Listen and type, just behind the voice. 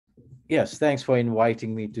Yes, thanks for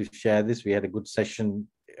inviting me to share this. We had a good session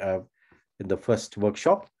in the first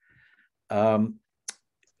workshop. Um,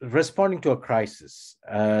 Responding to a crisis.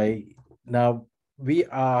 Now, we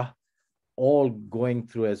are all going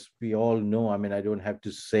through, as we all know, I mean, I don't have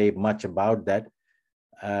to say much about that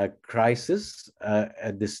crisis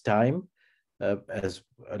at this time. As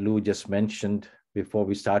Lou just mentioned before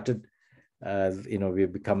we started,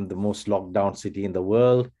 we've become the most locked down city in the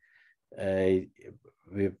world.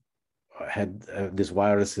 We've had this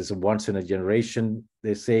virus is a once in a generation,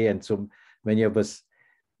 they say, and so many of us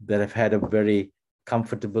that have had a very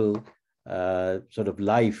comfortable sort of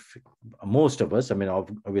life, most of us, I mean,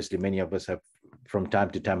 obviously many of us have from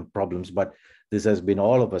time to time problems, but this has been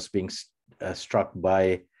all of us being struck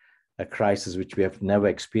by a crisis which we have never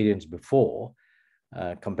experienced before,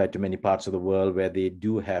 compared to many parts of the world where they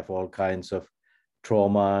do have all kinds of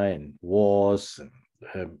trauma and wars,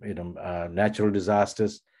 natural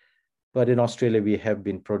disasters. But in Australia, we have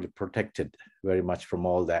been protected very much from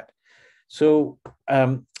all that. So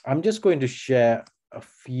I'm just going to share a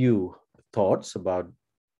few thoughts about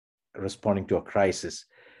responding to a crisis,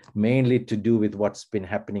 mainly to do with what's been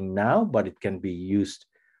happening now, but it can be used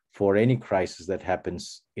for any crisis that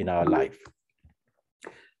happens in our life.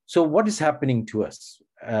 So what is happening to us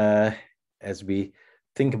as we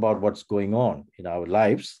think about what's going on in our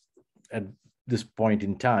lives at this point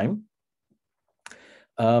in time?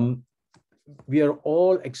 We are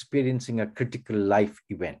all experiencing a critical life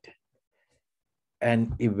event,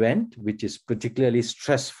 an event which is particularly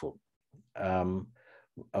stressful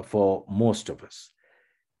for most of us.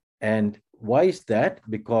 And why is that?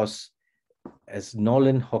 Because as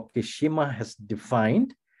Nolan Hokushima has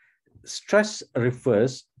defined, stress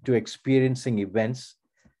refers to experiencing events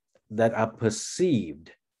that are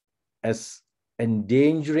perceived as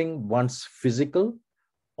endangering one's physical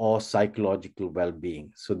or psychological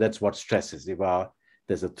well-being. So that's what stress is, if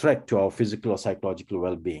there's a threat to our physical or psychological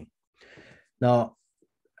well-being. Now,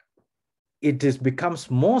 it becomes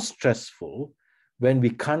more stressful when we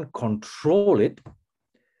can't control it,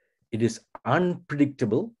 it is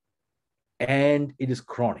unpredictable, and it is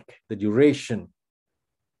chronic. The duration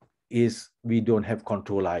is we don't have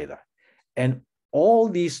control either. And all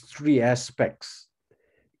these three aspects,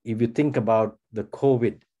 if you think about the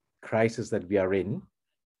COVID crisis that we are in,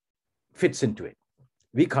 fits into it.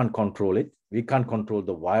 We can't control it. We can't control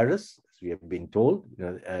the virus, as we have been told.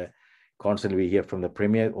 Constantly we hear from the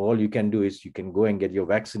premier, all you can do is you can go and get your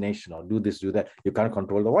vaccination or do this, do that. You can't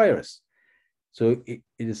control the virus. So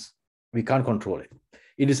we can't control it.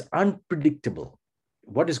 It is unpredictable.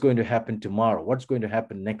 What is going to happen tomorrow? What's going to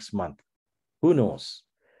happen next month? Who knows?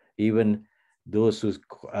 Even those who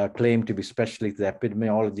claim to be specialists, the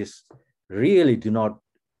epidemiologists, really do not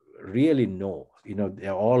really know.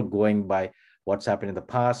 They're all going by what's happened in the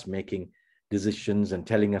past, making decisions and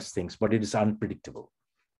telling us things, but it is unpredictable.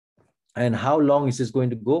 And how long is this going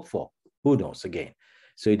to go for? Who knows again?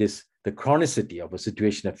 So it is the chronicity of a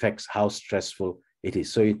situation affects how stressful it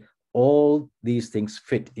is. So all these things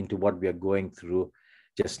fit into what we are going through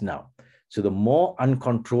just now. So the more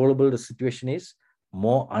uncontrollable the situation is,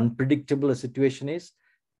 more unpredictable a situation is,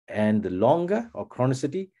 and the longer or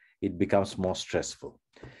chronicity, it becomes more stressful.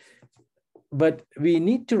 But we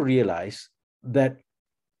need to realize that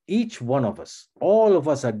each one of us, all of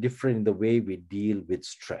us are different in the way we deal with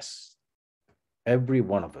stress. Every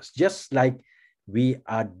one of us, just like we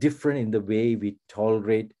are different in the way we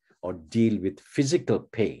tolerate or deal with physical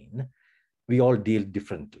pain, we all deal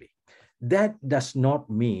differently. That does not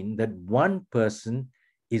mean that one person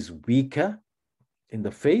is weaker in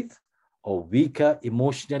the faith or weaker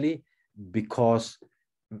emotionally because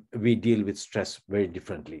we deal with stress very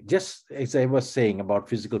differently. Just as I was saying about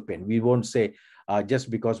physical pain, we won't say just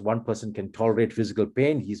because one person can tolerate physical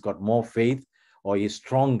pain, he's got more faith or he's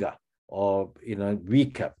stronger or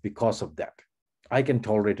weaker because of that. I can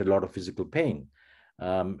tolerate a lot of physical pain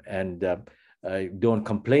and I don't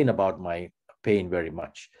complain about my pain very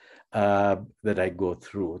much that I go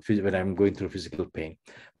through when I'm going through physical pain.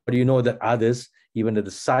 But you know that others, even at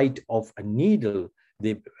the sight of a needle,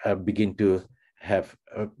 they begin to have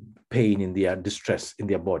pain in their distress in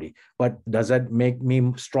their body. But does that make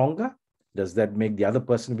me stronger? Does that make the other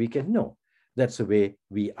person weaker? No, that's the way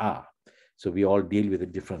we are. So we all deal with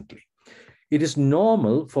it differently. It is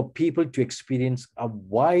normal for people to experience a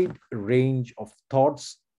wide range of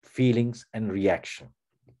thoughts, feelings, and reaction.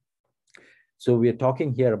 So we are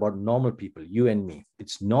talking here about normal people, you and me.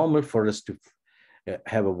 It's normal for us to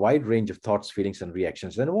have a wide range of thoughts, feelings, and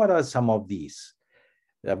reactions. And what are some of these?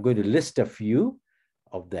 I'm going to list a few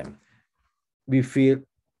of them. We feel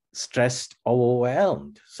stressed or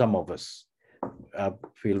overwhelmed, some of us.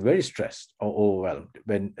 feel very stressed or overwhelmed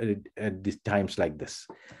when at these times like this.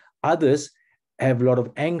 Others have a lot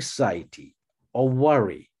of anxiety or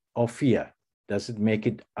worry or fear. Does it make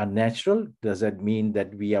it unnatural? Does that mean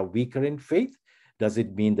that we are weaker in faith? Does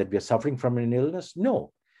it mean that we are suffering from an illness?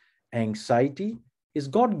 No. Anxiety is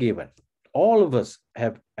God-given. All of us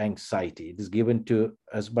have anxiety. It is given to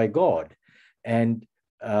us by God. And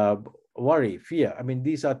worry, fear, I mean,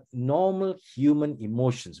 these are normal human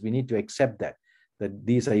emotions. We need to accept that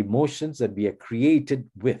these are emotions that we are created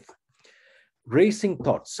with. Racing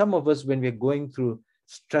thoughts. Some of us, when we're going through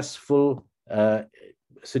stressful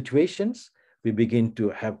situations, we begin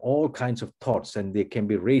to have all kinds of thoughts, and they can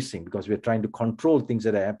be racing because we're trying to control things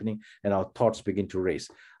that are happening, and our thoughts begin to race.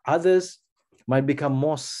 Others might become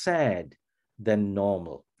more sad than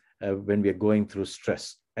normal when we're going through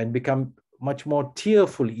stress, and become much more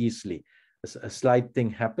tearful easily. A slight thing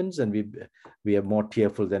happens and we are more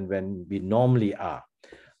tearful than when we normally are.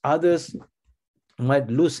 Others might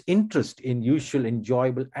lose interest in usual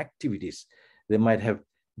enjoyable activities. They might have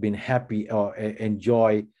been happy or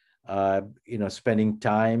enjoy spending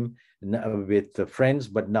time with friends,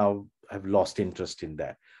 but now have lost interest in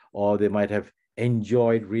that. Or they might have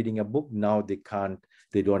enjoyed reading a book. Now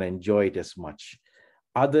they don't enjoy it as much.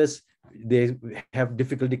 Others, they have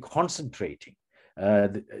difficulty concentrating.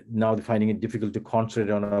 Now they're finding it difficult to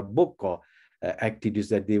concentrate on a book or activities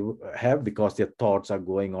that they have because their thoughts are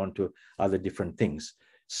going on to other different things.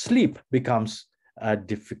 Sleep becomes a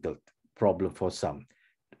difficult problem for some.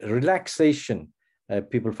 Relaxation,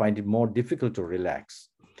 people find it more difficult to relax.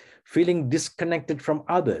 Feeling disconnected from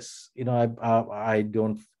others. I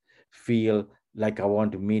don't feel like I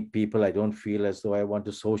want to meet people. I don't feel as though I want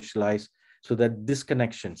to socialize. So that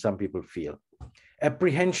disconnection, some people feel.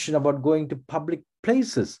 Apprehension about going to public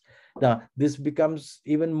places. Now, this becomes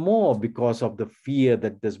even more because of the fear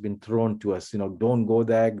that has been thrown to us. Don't go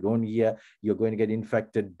there, don't here, you're going to get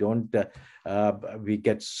infected. We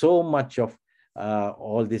get so much of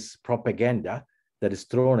all this propaganda that is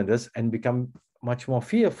thrown at us and become much more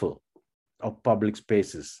fearful of public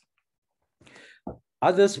spaces.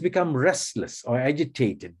 Others become restless or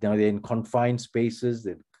agitated. Now they're in confined spaces,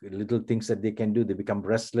 the little things that they can do, they become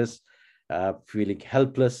restless, feeling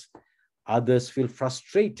helpless. Others feel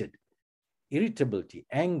frustrated, irritability,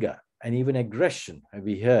 anger, and even aggression. And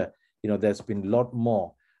we hear, there's been a lot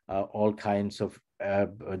more, all kinds of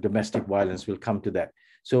domestic violence will come to that.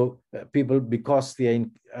 So people, because they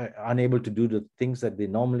are unable to do the things that they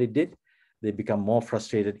normally did, they become more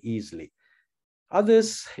frustrated easily.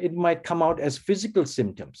 Others, it might come out as physical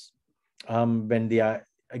symptoms when they are,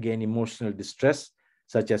 again, emotional distress,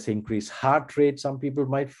 such as increased heart rate. Some people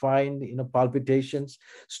might find, palpitations,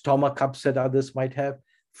 stomach upset. Others might have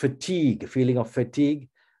fatigue, feeling of fatigue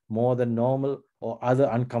more than normal, or other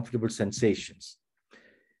uncomfortable sensations.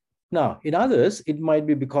 Now, in others, it might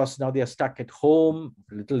be because now they are stuck at home,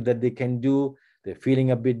 little that they can do. They're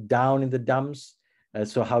feeling a bit down in the dumps.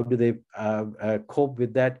 So how do they cope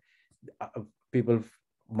with that? People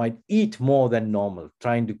might eat more than normal,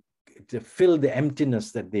 trying to fill the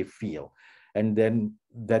emptiness that they feel. And then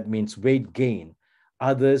that means weight gain.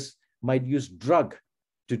 Others might use drug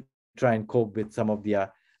to try and cope with some of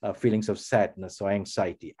their feelings of sadness or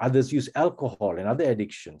anxiety. Others use alcohol and other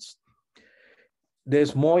addictions.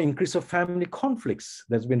 There's more increase of family conflicts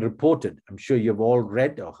that's been reported. I'm sure you've all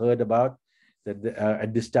read or heard about that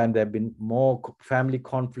at this time there have been more family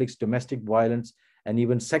conflicts, domestic violence, and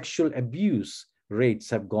even sexual abuse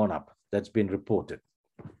rates have gone up. That's been reported.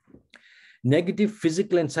 Negative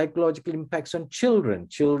physical and psychological impacts on children.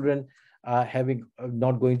 Children having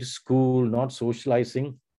not going to school, not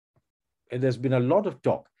socializing. And there's been a lot of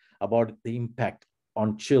talk about the impact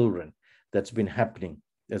on children that's been happening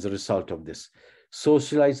as a result of this.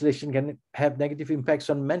 Social isolation can have negative impacts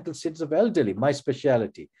on mental states of elderly. My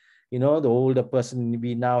specialty, the older person,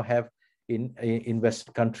 we now have in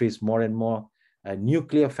Western countries more and more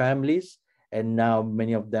nuclear families, and now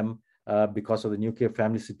many of them, because of the nuclear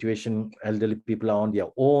family situation, elderly people are on their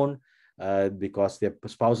own because their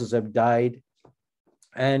spouses have died,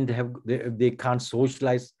 and they can't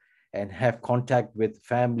socialize and have contact with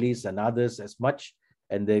families and others as much,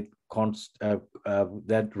 and that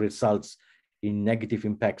results in negative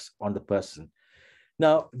impacts on the person.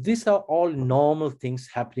 Now, these are all normal things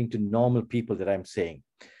happening to normal people that I'm saying.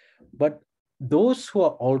 But those who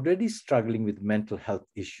are already struggling with mental health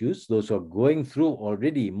issues, those who are going through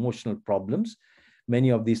already emotional problems, many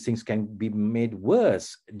of these things can be made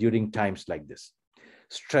worse during times like this.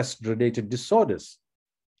 Stress-related disorders,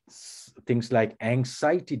 things like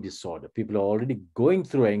anxiety disorder. People are already going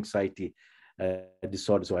through anxiety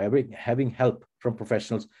disorders, or having help from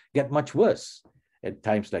professionals get much worse. at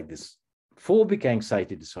times like this. Phobic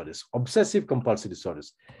anxiety disorders, obsessive compulsive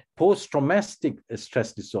disorders, post-traumatic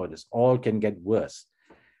stress disorders, all can get worse.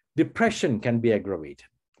 Depression can be aggravated.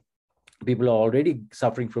 People are already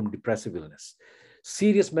suffering from depressive illness.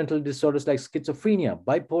 Serious mental disorders like schizophrenia,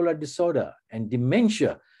 bipolar disorder, and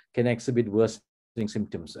dementia can exhibit worsening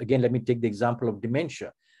symptoms. Again, let me take the example of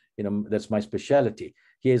dementia. That's my specialty.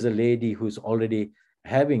 Here's a lady who's already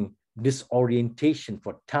having disorientation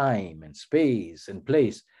for time and space and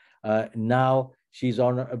place. Now she's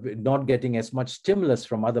not getting as much stimulus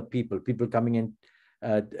from other people coming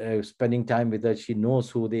in, spending time with her. She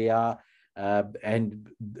knows who they are. And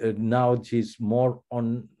now she's more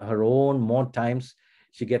on her own. More times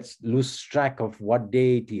she lose track of what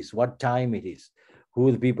day it is, what time it is,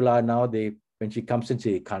 who the people are now. When she comes in,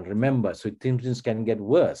 she can't remember. So symptoms can get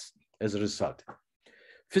worse as a result.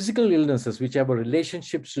 Physical illnesses which have a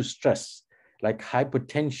relationships to stress, like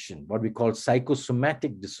hypertension, what we call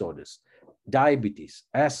psychosomatic disorders, diabetes,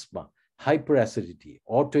 asthma, hyperacidity,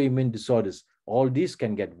 autoimmune disorders, all these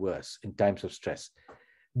can get worse in times of stress.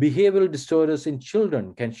 Behavioral disorders in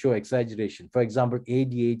children can show exaggeration. For example,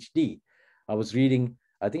 ADHD. I was reading,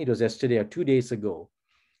 I think it was yesterday or 2 days ago,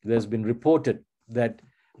 there's been reported that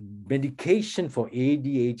medication for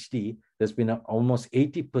ADHD, there's been almost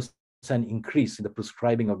 80% increase in the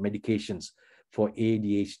prescribing of medications for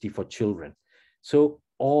ADHD for children. So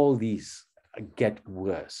all these get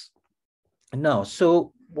worse. Now,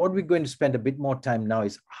 so what we're going to spend a bit more time now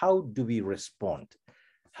is how do we respond?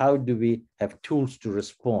 How do we have tools to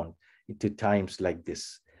respond to times like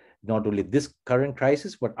this? Not only this current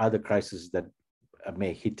crisis, but other crises that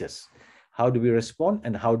may hit us. How do we respond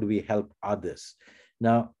and how do we help others?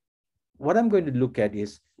 Now, what I'm going to look at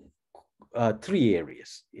is 3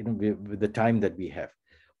 areas, with the time that we have.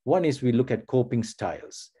 One is we look at coping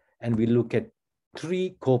styles, and we look at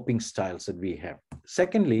 3 coping styles that we have.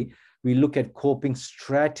 Secondly, we look at coping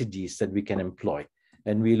strategies that we can employ,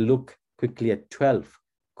 and we look quickly at 12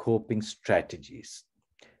 coping strategies.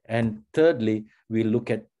 And thirdly, we look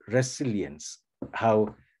at resilience.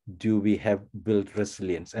 How do we have built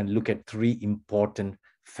resilience, and look at 3 important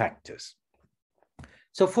factors.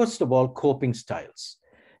 So first of all, coping styles.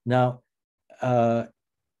 Now,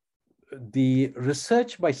 the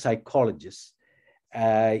research by psychologists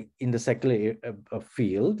in the secular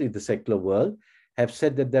field, in the secular world, have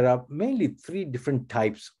said that there are mainly 3 different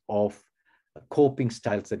types of coping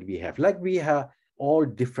styles that we have. Like we are all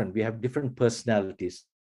different. We have different personalities.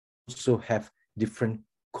 Also have different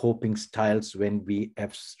coping styles when we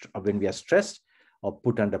are stressed or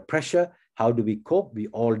put under pressure. How do we cope? We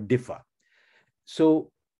all differ.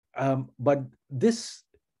 So, but this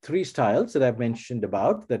 3 styles that I've mentioned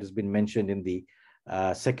about, that has been mentioned in the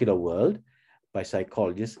secular world by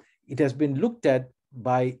psychologists, it has been looked at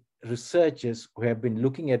by researchers who have been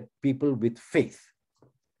looking at people with faith,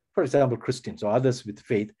 for example, Christians or others with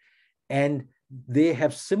faith, and they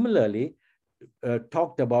have similarly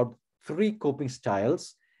talked about 3 coping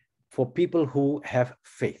styles for people who have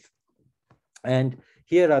faith. And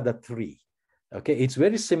here are the 3. Okay, it's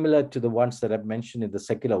very similar to the ones that I've mentioned in the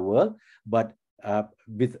secular world, but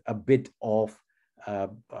with a bit of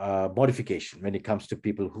modification when it comes to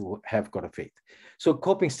people who have got a faith. So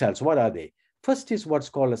coping styles, what are they? First is what's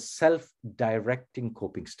called a self-directing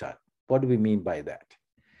coping style. What do we mean by that?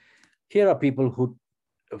 Here are people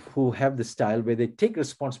who have the style where they take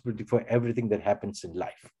responsibility for everything that happens in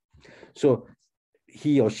life. So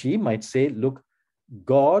he or she might say, look,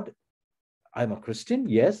 God, I'm a Christian,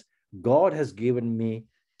 yes, God has given me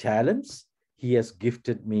talents. He has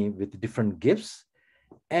gifted me with different gifts.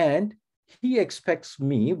 And he expects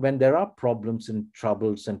me, when there are problems and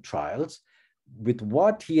troubles and trials, with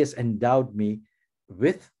what he has endowed me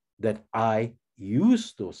with, that I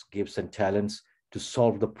use those gifts and talents to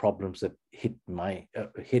solve the problems that hit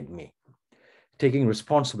me. Taking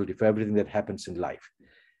responsibility for everything that happens in life.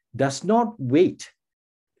 Does not wait,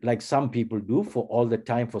 like some people do, for all the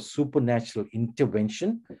time for supernatural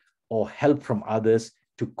intervention or help from others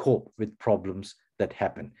to cope with problems that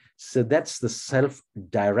happen. So that's the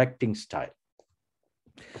self-directing style.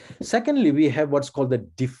 Secondly, we have what's called the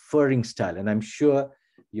deferring style. And I'm sure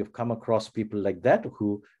you've come across people like that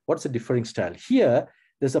what's a deferring style? Here,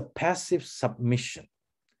 there's a passive submission,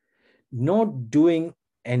 not doing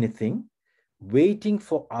anything, waiting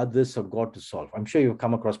for others or God to solve. I'm sure you've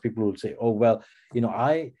come across people who will say, oh, well,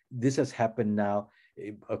 this has happened now.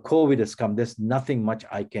 COVID has come. There's nothing much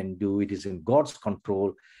I can do. It is in God's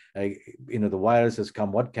control. The virus has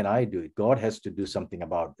come. What can I do? God has to do something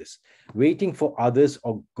about this. Waiting for others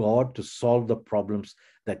or God to solve the problems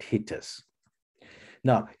that hit us.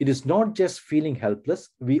 Now, it is not just feeling helpless.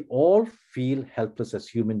 We all feel helpless as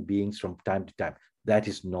human beings from time to time. That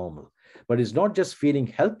is normal. But it's not just feeling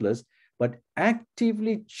helpless, but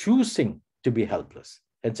actively choosing to be helpless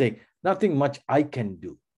and say, nothing much I can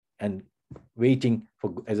do, and waiting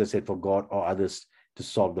for, as I said, for God or others to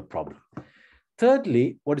solve the problem.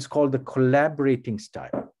 Thirdly, what is called the collaborating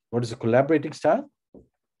style. What is a collaborating style?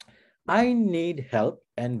 I need help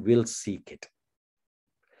and will seek it.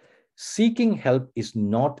 Seeking help is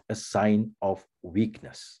not a sign of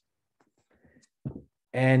weakness.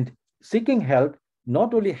 And seeking help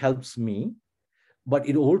not only helps me, but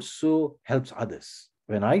it also helps others.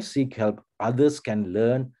 When I seek help, others can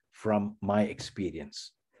learn from my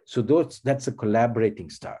experience. So that's a collaborating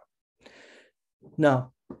style.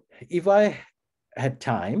 Now, if I had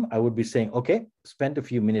time, I would be saying, okay, spend a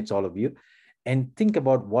few minutes, all of you, and think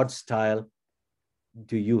about what style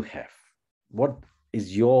do you have? What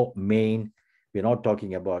is your main, we're not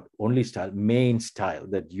talking about only style, main style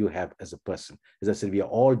that you have as a person. As I said, we are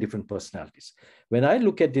all different personalities. When I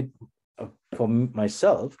look at it for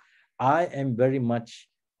myself, I am very much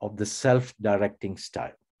of the self-directing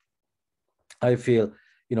style. I feel,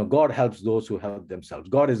 God helps those who help themselves.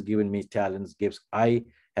 God has given me talents, gifts. I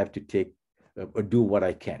have to do what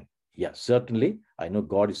I can. Yeah, certainly. I know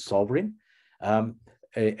God is sovereign.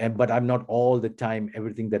 But I'm not all the time,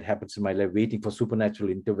 everything that happens in my life, waiting for supernatural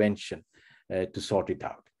intervention to sort it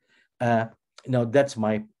out. Now, that's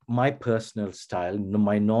my personal style,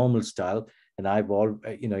 my normal style. And I've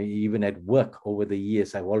even at work over the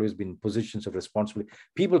years, I've always been in positions of responsibility.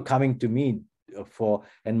 People coming to me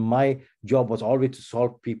and my job was always to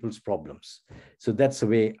solve people's problems. So that's the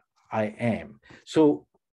way I am. So,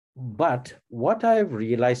 but what I've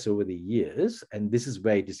realized over the years, and this is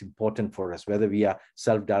where it is important for us, whether we are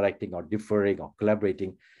self-directing or differing or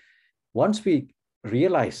collaborating, once we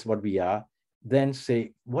realize what we are, then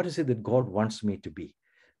say, what is it that God wants me to be?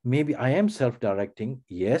 Maybe I am self-directing,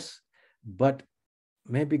 yes, but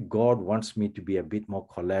maybe God wants me to be a bit more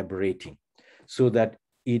collaborating so that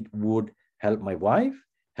it would help my wife,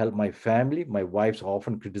 help my family. My wife's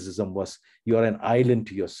often criticism was, you're an island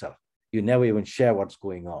to yourself. You never even share what's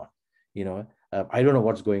going on. I don't know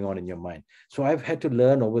what's going on in your mind. So I've had to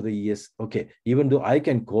learn over the years, okay, even though I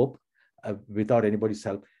can cope without anybody's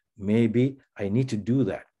help, maybe I need to do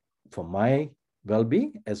that for my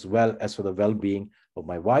well-being as well as for the well-being of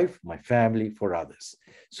my wife, my family, for others.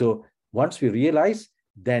 So once we realize,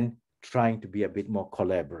 then trying to be a bit more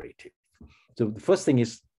collaborative. So the first thing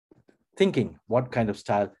is thinking, what kind of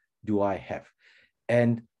style do I have?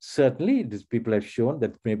 And certainly, these people have shown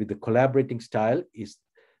that maybe the collaborating style is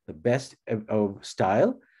the best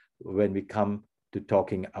style when we come to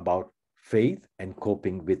talking about faith and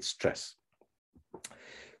coping with stress.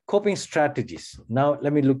 Coping strategies. Now,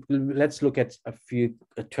 let's look at a few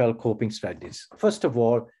 12 coping strategies. First of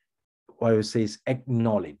all, what I would say is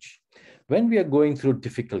acknowledge. When we are going through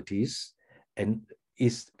difficulties, and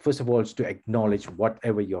first of all, is to acknowledge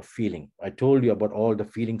whatever you're feeling. I told you about all the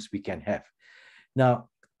feelings we can have. Now,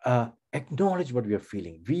 acknowledge what we are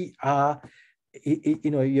feeling. We are,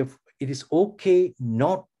 it is okay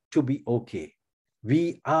not to be okay.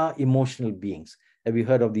 We are emotional beings. Have you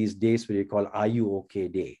heard of these days where you call "Are you okay"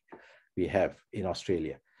 day? We have in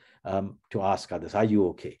Australia to ask others, "Are you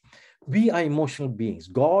okay?" We are emotional beings.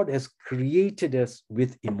 God has created us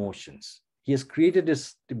with emotions. He has created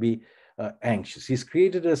us to be anxious. He's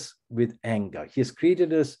created us with anger. He has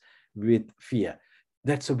created us with fear.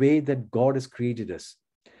 That's the way that God has created us.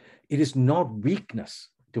 It is not weakness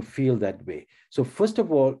to feel that way. So first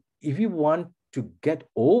of all, if you want to get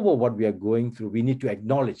over what we are going through, we need to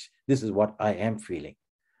acknowledge, this is what I am feeling.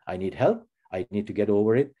 I need help. I need to get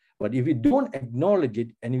over it. But if we don't acknowledge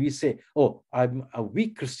it and we say, oh, I'm a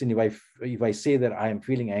weak Christian if I say that I am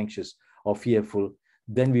feeling anxious or fearful,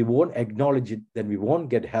 then we won't acknowledge it, then we won't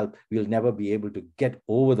get help. We'll never be able to get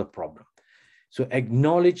over the problem. So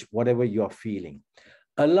acknowledge whatever you're feeling.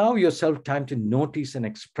 Allow yourself time to notice and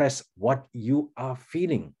express what you are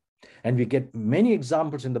feeling. And we get many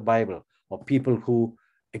examples in the Bible of people who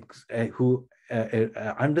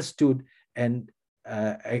understood and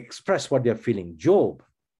expressed what they're feeling. Job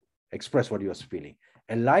expressed what he was feeling.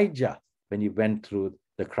 Elijah, when he went through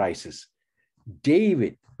the crisis.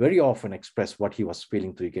 David very often expressed what he was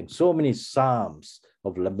feeling through. You can so many psalms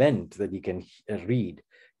of lament that you can read.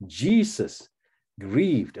 Jesus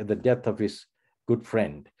grieved at the death of his good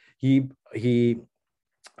friend. He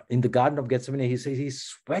in the Garden of Gethsemane, he says he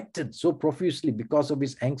sweated so profusely because of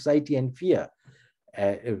his anxiety and fear.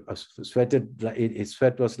 His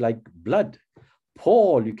sweat was like blood.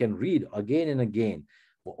 Paul, you can read again and again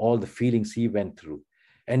all the feelings he went through.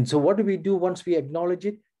 And so what do we do once we acknowledge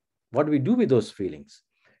it? What do we do with those feelings?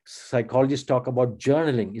 Psychologists talk about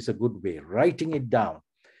journaling is a good way, writing it down.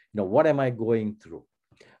 What am I going through?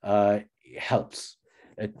 Helps.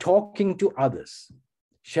 Talking to others,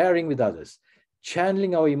 sharing with others,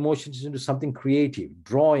 channeling our emotions into something creative,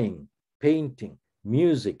 drawing, painting,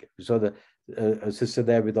 music. So the sister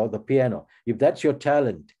there with all the piano, if that's your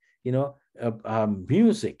talent,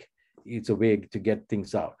 music, it's a way to get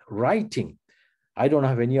things out. Writing. I don't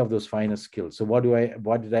have any of those finer skills. So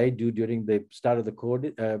what did I do during the start of the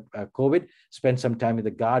COVID? Spend some time in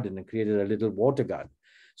the garden and created a little water garden.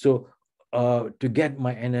 So to get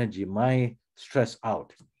my energy, my stress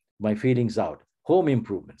out, my feelings out, home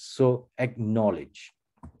improvements. So acknowledge.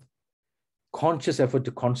 Conscious effort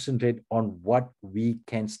to concentrate on what we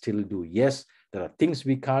can still do. Yes, there are things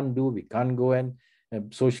we can't do. We can't go and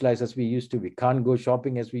socialize as we used to. We can't go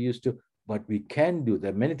shopping as we used to, but we can do.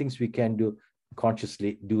 There are many things we can do.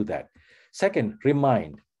 Consciously do that. Second,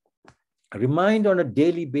 remind on a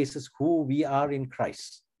daily basis who we are in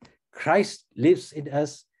Christ. Christ lives in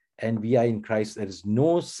us and we are in Christ. There is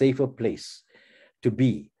no safer place to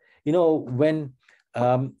be. When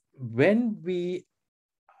we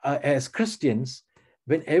as Christians,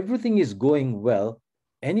 when everything is going well,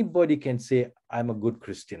 anybody can say, I'm a good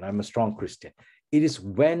Christian, I'm a strong Christian. It is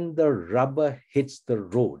when the rubber hits the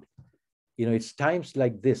road. It's times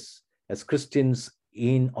like this, as Christians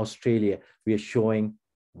in Australia, we are showing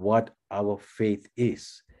what our faith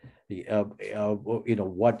is.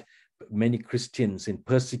 What many Christians in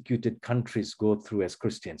persecuted countries go through as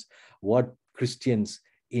Christians, what Christians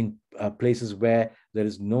in places where there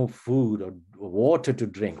is no food or water to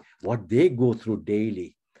drink, what they go through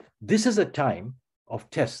daily. This is a time of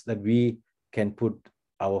test that we can put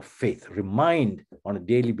our faith, remind on a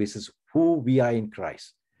daily basis who we are in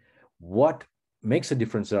Christ. What makes a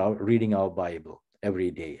difference reading our Bible every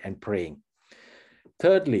day and praying.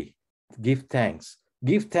 Thirdly, give thanks.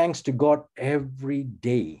 Give thanks to God every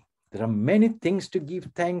day. There are many things to give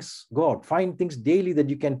thanks God. Find things daily that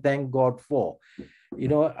you can thank God for. It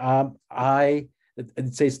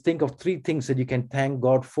says, think of 3 things that you can thank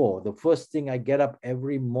God for. The first thing I get up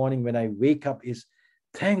every morning when I wake up is,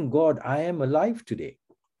 thank God I am alive today.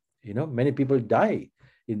 Many people die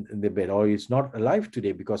in the bed, or it's not alive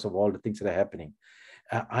today because of all the things that are happening.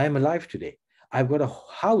 I am alive today. I've got a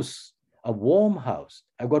house, a warm house.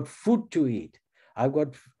 I've got food to eat. I've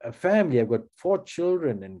got a family. I've got 4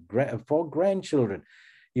 children and 4 grandchildren.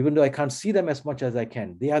 Even though I can't see them as much as I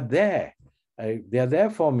can, they are there. They are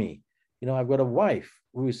there for me. I've got a wife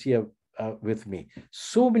who is here with me.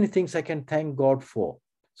 So many things I can thank God for.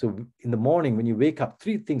 So in the morning, when you wake up,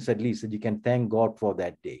 3 things at least that you can thank God for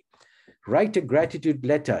that day. Write a gratitude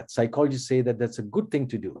letter. Psychologists say that that's a good thing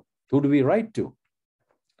to do. Who do we write to?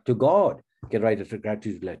 To God. You can write a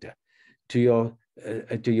gratitude letter. To your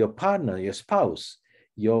partner, your spouse,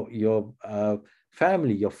 your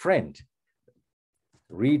family, your friend.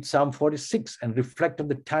 Read Psalm 46 and reflect on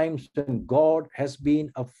the times when God has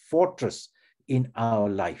been a fortress in our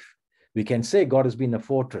life. We can say God has been a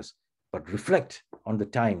fortress, but reflect on the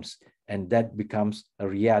times, and that becomes a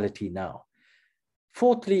reality now.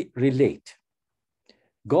 Fourthly, relate.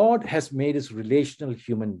 God has made us relational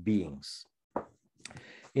human beings.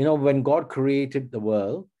 When God created the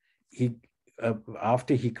world,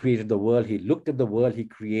 after he created the world, he looked at the world he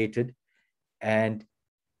created, and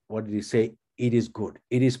what did he say? It is good.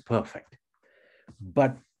 It is perfect.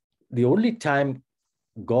 But the only time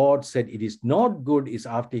God said it is not good is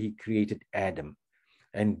after he created Adam.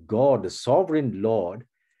 And God, the sovereign Lord,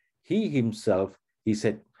 he himself, he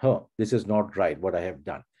said, this is not right, what I have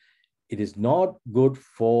done. It is not good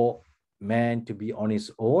for man to be on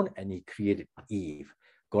his own, and he created Eve.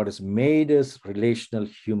 God has made us relational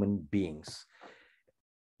human beings.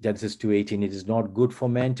 Genesis 2:18, it is not good for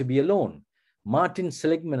man to be alone. Martin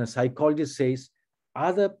Seligman, a psychologist, says,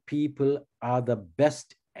 other people are the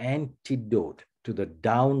best antidote to the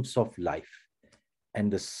downs of life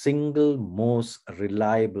and the single most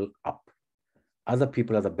reliable up. Other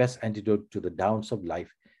people are the best antidote to the downs of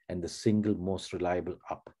life and the single most reliable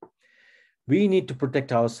up. We need to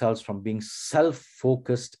protect ourselves from being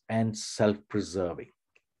self-focused and self-preserving.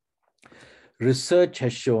 Research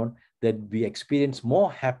has shown that we experience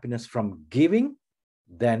more happiness from giving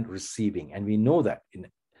than receiving. And we know that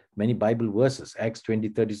in many Bible verses. Acts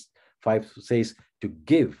 20:35 says, to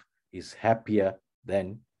give is happier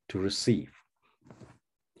than to receive.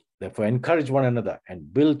 Therefore, encourage one another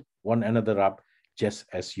and build one another up just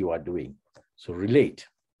as you are doing. So relate.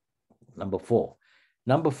 Number 4.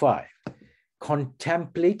 Number 5,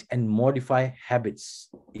 contemplate and modify habits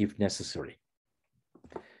if necessary.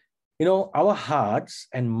 Our hearts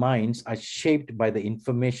and minds are shaped by the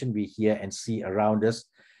information we hear and see around us.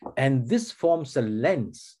 And this forms a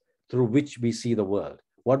lens through which we see the world,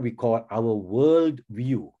 what we call our world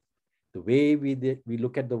view. The way we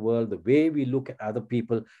look at the world, the way we look at other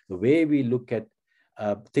people, the way we look at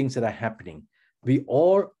things that are happening. We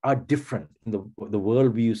all are different in the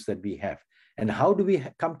worldviews that we have. And how do we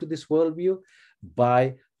come to this worldview?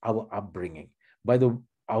 By our upbringing, by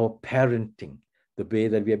our parenting, the way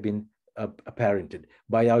that we have been parented,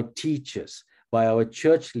 by our teachers, by our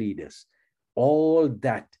church leaders. All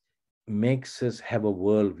that makes us have a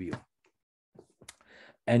worldview.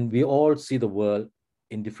 And we all see the world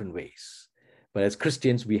in different ways. But as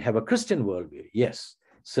Christians, we have a Christian worldview. Yes,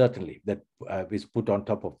 certainly, that is put on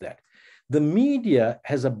top of that. The media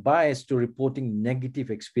has a bias to reporting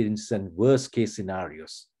negative experiences and worst case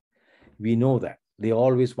scenarios. We know that. They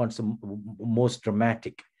always want some most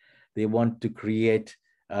dramatic. They want to create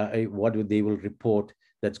what they will report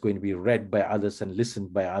that's going to be read by others and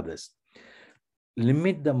listened by others.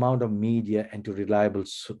 Limit the amount of media and to reliable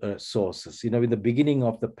sources. In the beginning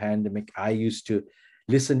of the pandemic, I used to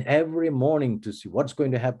listen every morning to see what's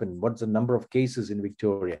going to happen. What's the number of cases in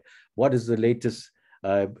Victoria? What is the latest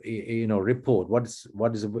report? What is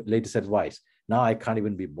the latest advice? Now I can't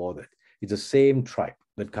even be bothered. It's the same tribe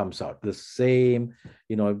that comes out, the same,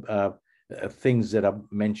 things that are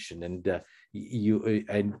mentioned, and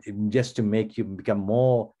just to make you become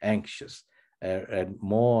more anxious and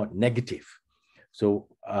more negative. So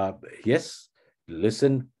yes,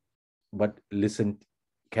 listen, but listen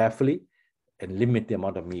carefully and limit the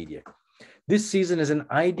amount of media. This season is an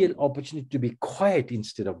ideal opportunity to be quiet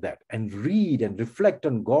instead of that, and read and reflect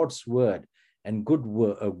on God's word and good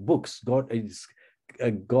books.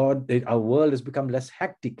 Our world has become less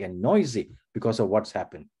hectic and noisy because of what's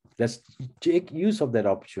happened. Let's take use of that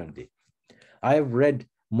opportunity. I have read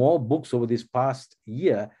more books over this past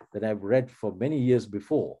year than I've read for many years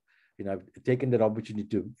before. I've taken that opportunity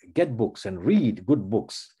to get books and read good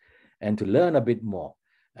books and to learn a bit more.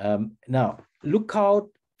 Now, look out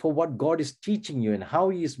for what God is teaching you and how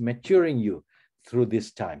he is maturing you through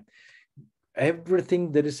this time.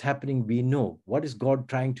 Everything that is happening, we know. What is God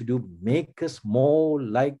trying to do? Make us more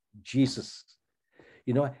like Jesus.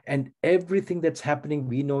 And everything that's happening,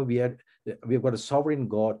 we know we've got a sovereign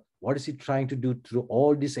God. What is he trying to do through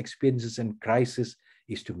all these experiences and crises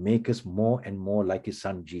is to make us more and more like his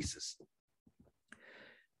son, Jesus.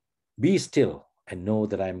 Be still and know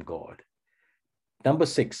that I am God. Number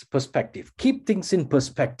 6, perspective. Keep things in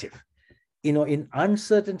perspective. In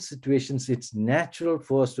uncertain situations, it's natural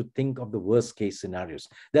for us to think of the worst case scenarios.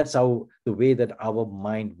 That's the way that our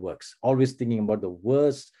mind works, always thinking about the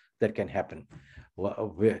worst that can happen.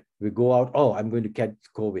 We go out, I'm going to catch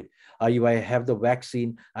COVID. If I have the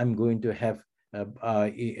vaccine, I'm going to have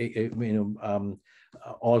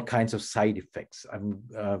all kinds of side effects. I'm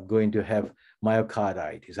going to have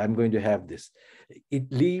myocarditis. I'm going to have this.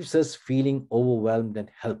 It leaves us feeling overwhelmed and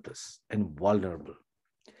helpless and vulnerable.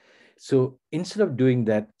 So instead of doing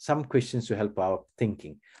that, some questions to help our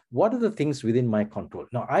thinking. What are the things within my control?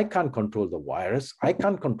 Now, I can't control the virus. I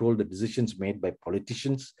can't control the decisions made by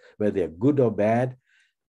politicians, whether they're good or bad.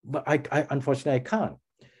 But I unfortunately, I can't.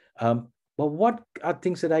 But what are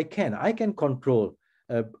things that I can? I can control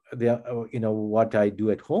what I do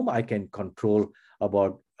at home. I can control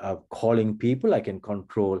about calling people. I can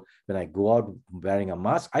control when I go out wearing a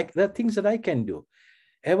mask. There are things that I can do.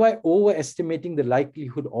 Am I overestimating the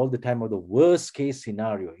likelihood all the time of the worst case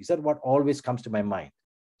scenario? Is that what always comes to my mind?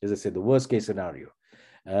 As I said, the worst case scenario,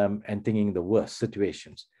 and thinking the worst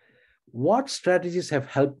situations. What strategies have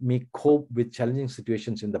helped me cope with challenging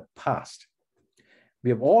situations in the past?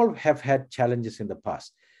 We have had challenges in the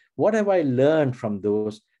past. What have I learned from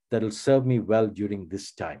those that will serve me well during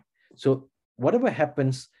this time? So whatever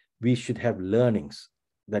happens, we should have learnings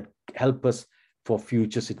that help us for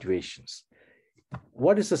future situations.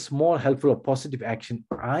 What is a small, helpful, or positive action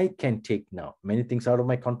I can take now? Many things out of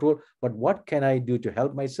my control, but what can I do to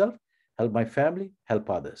help myself, help my family, help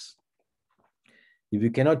others? If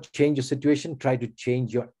you cannot change your situation, try to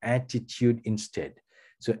change your attitude instead.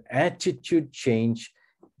 So attitude change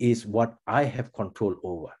is what I have control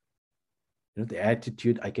over. The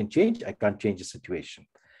attitude I can change, I can't change the situation.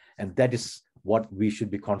 And that is what we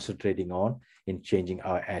should be concentrating on in changing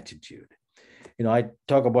our attitude. I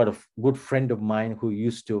talk about a good friend of mine who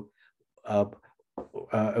used to, a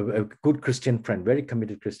good Christian friend, very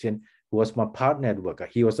committed Christian, who was my partner at work.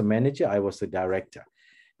 He was the manager, I was the director.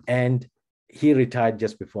 And he retired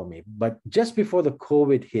just before me. But just before the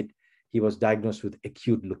COVID hit, he was diagnosed with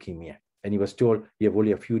acute leukemia. And he was told, you have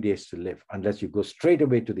only a few days to live unless you go straight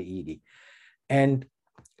away to the ED. And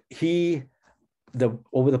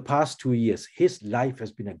over the past 2 years, his life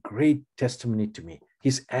has been a great testimony to me.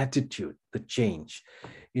 His attitude, the change.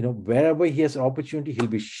 Wherever he has an opportunity, he'll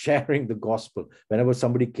be sharing the gospel. Whenever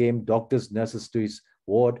somebody came, doctors, nurses to his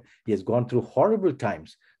ward, he has gone through horrible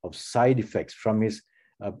times of side effects from his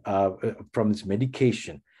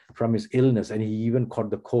medication, from his illness, and he even caught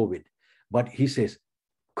the COVID. But he says,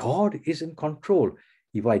 God is in control.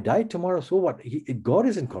 If I die tomorrow, so what? God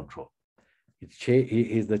is in control. It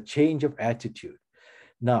is the change of attitude.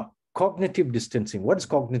 Now, cognitive distancing. What is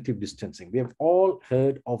cognitive distancing? We have all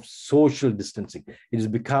heard of social distancing. It has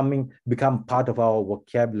become part of our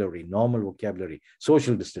vocabulary, normal vocabulary,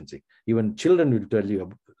 social distancing. Even children will tell you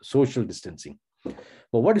about social distancing.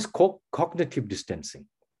 But what is cognitive distancing?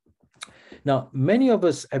 Now, many of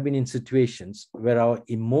us have been in situations where our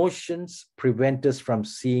emotions prevent us from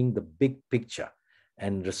seeing the big picture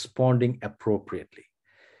and responding appropriately.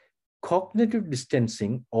 Cognitive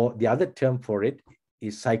distancing, or the other term for it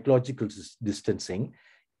is psychological distancing,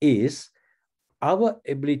 is our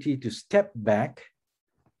ability to step back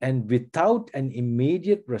and without an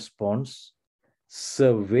immediate response,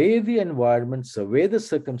 survey the environment, survey the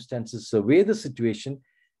circumstances, survey the situation,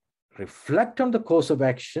 reflect on the course of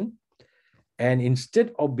action, and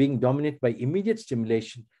instead of being dominated by immediate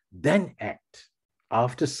stimulation, then act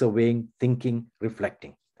after surveying, thinking,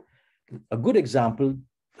 reflecting. A good example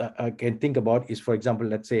I can think about is, for example,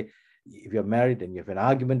 let's say if you're married and you have an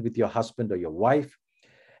argument with your husband or your wife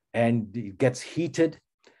and it gets heated,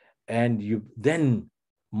 and you then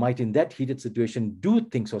might in that heated situation do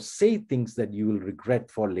things or say things that you will regret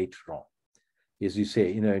for later on. As you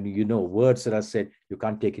say, words that are said, you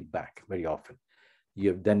can't take it back very often.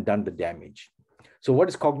 You have then done the damage. So what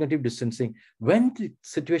is cognitive distancing? When the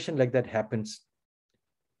situation like that happens,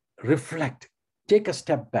 reflect, take a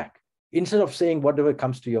step back. Instead of saying whatever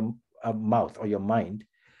comes to your mouth or your mind,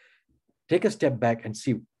 take a step back and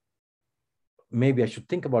see, maybe I should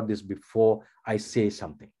think about this before I say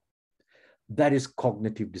something. That is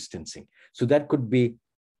cognitive distancing. So that could be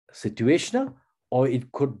situational, or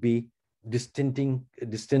it could be distancing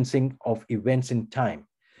of events in time.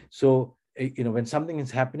 So, when something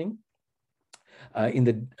is happening,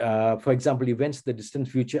 for example, events in the distant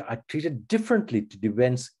future are treated differently to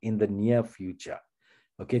events in the near future.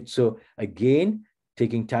 Okay, so again,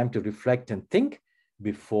 taking time to reflect and think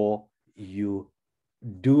before you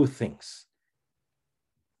do things.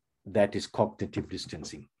 That is cognitive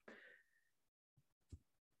distancing.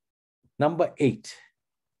 Number 8,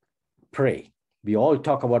 pray. We all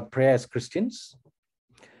talk about prayer as Christians,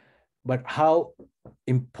 but how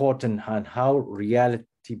important and how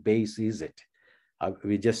reality-based is it?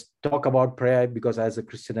 We just talk about prayer because as a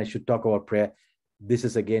Christian, I should talk about prayer. This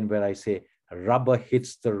is again where I say rubber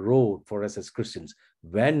hits the road for us as Christians.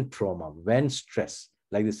 When trauma, when stress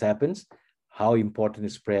like this happens, how important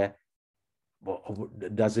is prayer?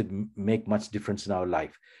 Does it make much difference in our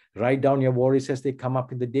life? Write down your worries as they come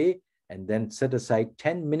up in the day, and then set aside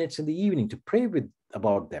 10 minutes in the evening to pray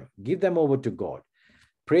about them. Give them over to God.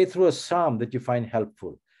 Pray through a psalm that you find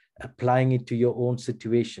helpful, applying it to your own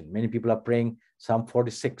situation. Many people are praying Psalm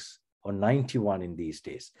 46 or 91 in these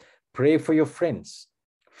days. Pray for your friends,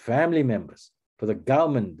 family members, for the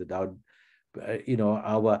government, that our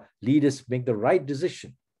leaders make the right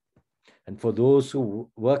decision. And for those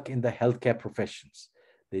who work in the healthcare professions,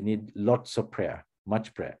 they need lots of prayer,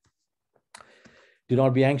 much prayer. Do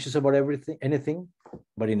not be anxious about anything,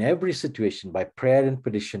 but in every situation, by prayer and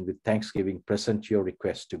petition with thanksgiving, present your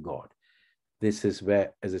request to God. This is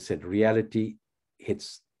where, as I said, rubber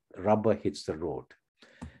hits the road.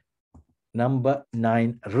 Number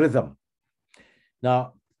 9, rhythm.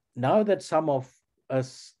 Now that some of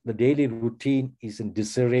us, the daily routine is in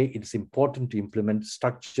disarray, it's important to implement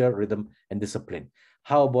structure, rhythm, and discipline.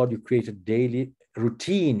 How about you create a daily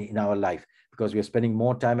routine in our life? Because we are spending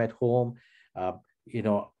more time at home,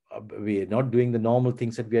 we are not doing the normal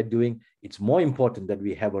things that we are doing. It's more important that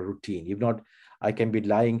we have a routine. If not, I can be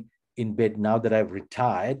lying in bed now that I've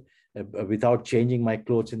retired without changing my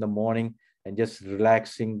clothes in the morning and just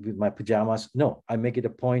relaxing with my pajamas. No, I make it a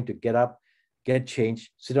point to get up, get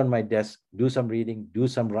changed, sit on my desk, do some reading, do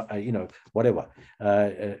some,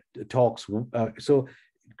 talks. So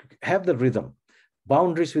have the rhythm,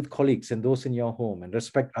 boundaries with colleagues and those in your home, and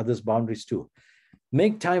respect others' boundaries too.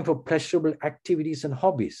 Make time for pleasurable activities and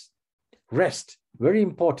hobbies. Rest, very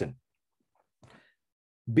important.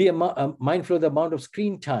 Be mindful of the amount of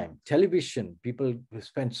screen time. Television, people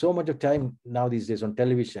spend so much of time now these days on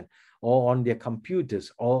television or on their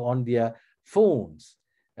computers or on their phones.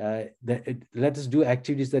 Let us do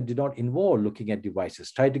activities that do not involve looking at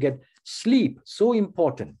devices. Try to get sleep, so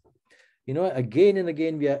important. Again and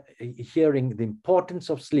again, we are hearing the importance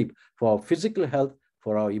of sleep for our physical health,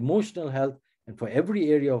 for our emotional health, and for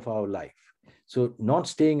every area of our life. So not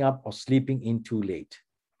staying up or sleeping in too late.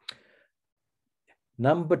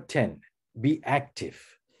 Number 10, be active.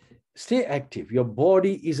 Stay active. Your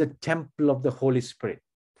body is a temple of the Holy Spirit.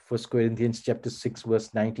 1 Corinthians chapter 6,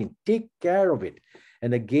 verse 19. Take care of it.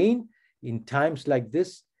 And again, in times like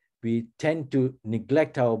this, we tend to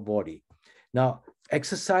neglect our body. Now,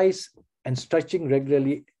 exercise and stretching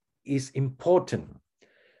regularly is important.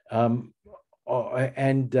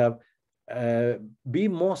 Be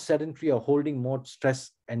more sedentary or holding more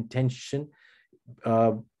stress and tension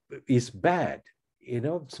is bad.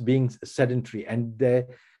 It's being sedentary,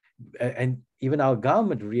 and even our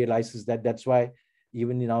government realizes that. That's why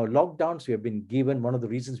even in our lockdowns, we have been given, one of the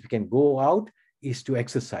reasons we can go out is to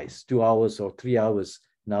exercise 2 hours or 3 hours.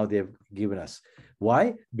 Now they've given us.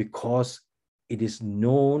 Why? Because it is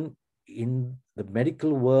known in the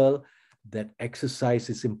medical world that exercise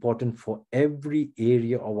is important for every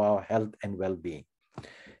area of our health and well-being.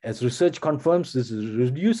 As research confirms, this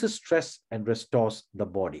reduces stress and restores the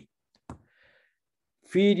body.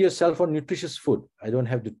 Feed yourself on nutritious food. I don't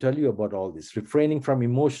have to tell you about all this. Refraining from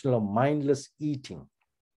emotional or mindless eating.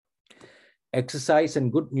 Exercise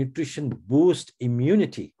and good nutrition boost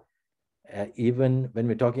immunity. Even when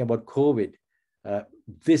we're talking about COVID,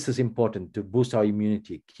 this is important to boost our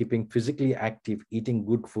immunity, keeping physically active, eating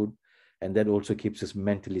good food, and that also keeps us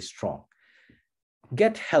mentally strong.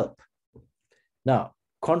 Get help. Now,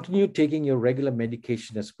 continue taking your regular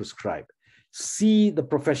medication as prescribed. See the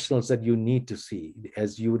professionals that you need to see.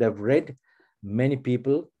 As you would have read, many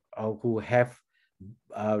people who have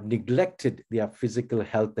neglected their physical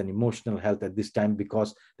health and emotional health at this time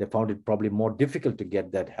because they found it probably more difficult to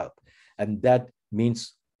get that help. And that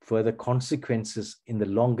means further consequences in the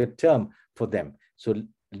longer term for them. So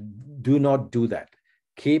do not do that.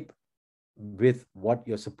 Keep with what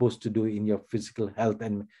you're supposed to do in your physical health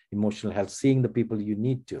and emotional health, seeing the people you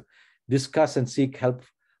need to. Discuss and seek help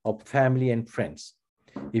of family and friends.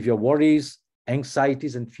 If your worries,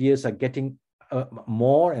 anxieties, and fears are getting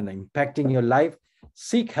more and impacting your life,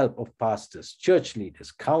 seek help of pastors, church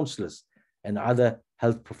leaders, counselors, and other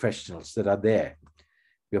health professionals that are there.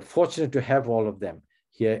 We are fortunate to have all of them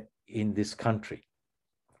here in this country.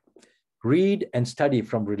 Read and study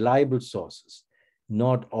from reliable sources.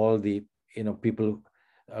 Not all the people,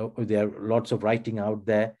 there are lots of writing out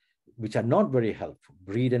there which are not very helpful.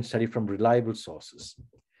 Read and study from reliable sources.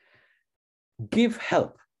 Give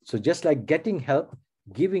help. So just like getting help,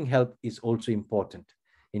 giving help is also important.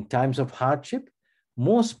 In times of hardship,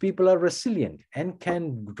 most people are resilient and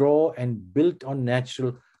can draw and build on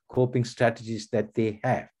natural coping strategies that they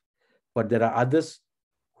have. But there are others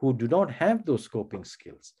who do not have those coping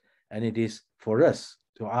skills. And it is for us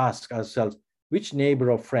to ask ourselves, which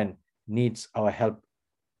neighbor or friend needs our help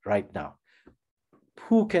right now?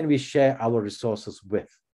 Who can we share our resources with?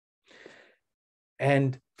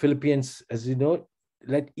 And Philippians, as you know,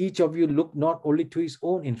 let each of you look not only to his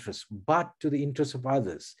own interests, but to the interests of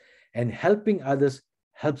others. And helping others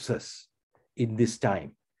helps us in this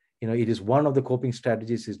time. It is one of the coping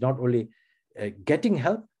strategies, is not only getting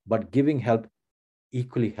help, but giving help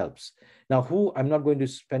equally helps. Now, I'm not going to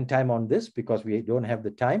spend time on this because we don't have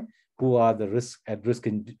the time. Who are the at-risk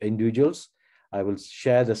individuals? I will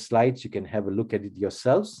share the slides. You can have a look at it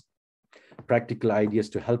yourselves. Practical ideas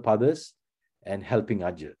to help others and helping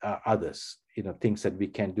others, things that we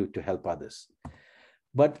can do to help others.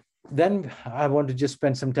 But then I want to just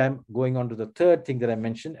spend some time going on to the third thing that I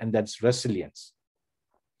mentioned, and that's resilience.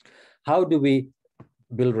 How do we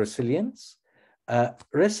build resilience?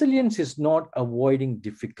 Resilience is not avoiding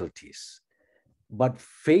difficulties, but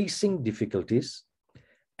facing difficulties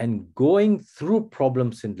and going through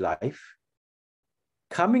problems in life,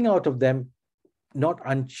 coming out of them not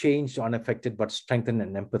unchanged or unaffected, but strengthened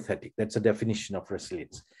and empathetic. That's a definition of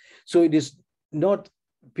resilience. So it is not,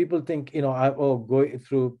 people think, going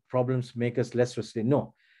through problems make us less resilient.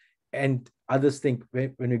 No. And others think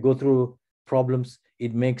when we go through problems,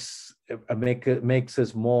 it makes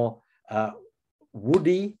us more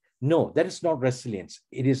woody. No, that is not resilience.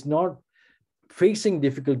 It is not facing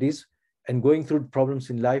difficulties and going through problems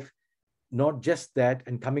in life, not just that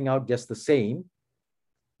and coming out just the same,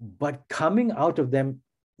 but coming out of them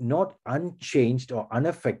not unchanged or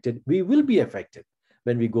unaffected. We will be affected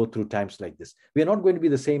when we go through times like this. We are not going to be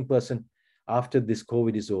the same person after this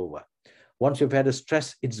COVID is over. Once you've had a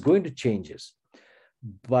stress, it's going to change us.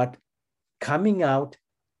 But coming out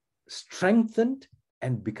strengthened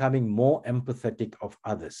and becoming more empathetic of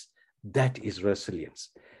others, that is resilience.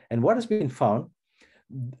 And what has been found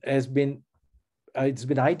has been it's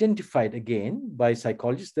been identified again by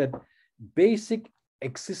psychologists that basic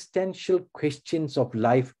existential questions of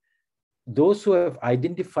life, those who have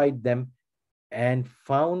identified them and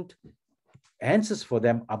found answers for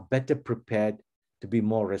them are better prepared to be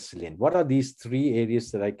more resilient. What are these three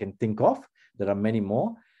areas that I can think of? There are many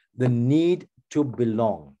more. The need to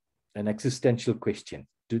belong, an existential question.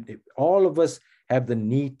 All of us have the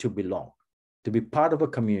need to belong, to be part of a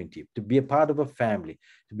community, to be a part of a family,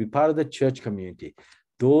 to be part of the church community.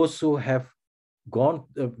 Those who have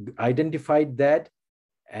identified that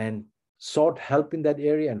and sought help in that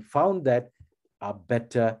area and found that are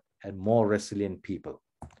better and more resilient people.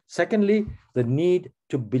 Secondly, the need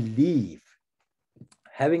to believe,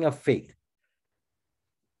 having a faith.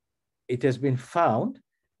 It has been found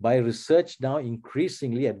by research now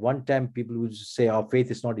increasingly. At one time, people would say, our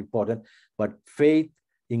faith is not important, but faith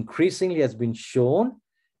increasingly has been shown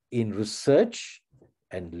in research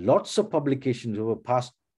and lots of publications over the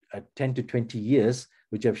past 10 to 20 years,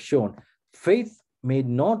 which have shown faith may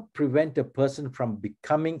not prevent a person from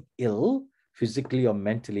becoming ill physically or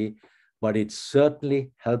mentally, but it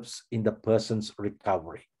certainly helps in the person's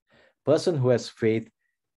recovery. Person who has faith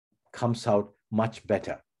comes out much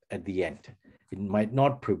better at the end. It might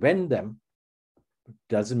not prevent them,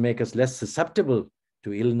 doesn't make us less susceptible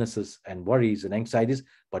to illnesses and worries and anxieties,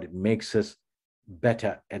 but it makes us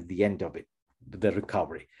better at the end of it, the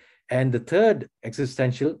recovery. And the third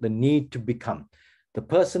existential, the need to become. The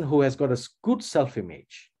person who has got a good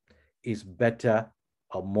self-image is better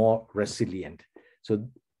or more resilient. So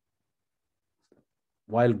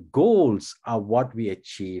while goals are what we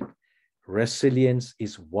achieve, resilience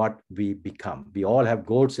is what we become. We all have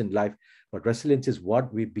goals in life, but resilience is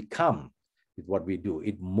what we become with what we do.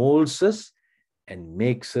 It molds us and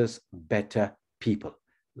makes us better people.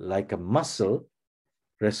 Like a muscle,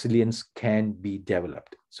 resilience can be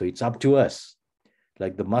developed. So it's up to us.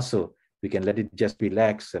 Like the muscle, we can let it just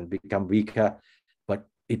relax and become weaker, but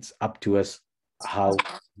it's up to us how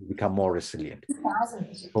we become more resilient.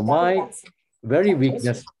 For my very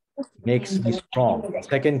weakness makes me strong.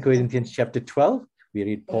 2 Corinthians chapter 12, we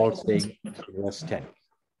read Paul saying in verse 10.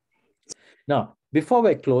 Now, before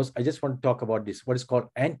we close, I just want to talk about this, what is called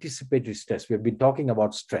anticipatory stress. We've been talking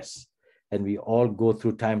about stress, and we all go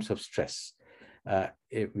through times of stress.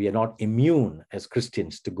 We are not immune as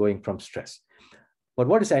Christians to going from stress. But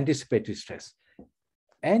what is anticipatory stress?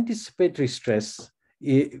 Anticipatory stress,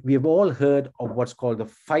 we have all heard of what's called the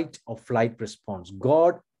fight or flight response.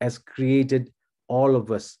 God has created all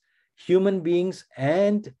of us, human beings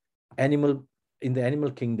and animal, in the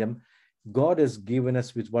animal kingdom. God has given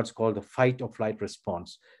us with what's called the fight or flight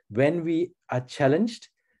response. When we are challenged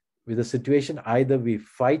with a situation, either we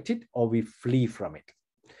fight it or we flee from it.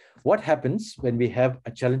 What happens when we have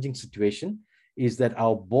a challenging situation is that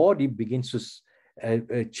our body begins to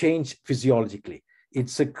change physiologically. It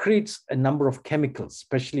secretes a number of chemicals,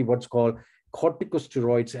 especially what's called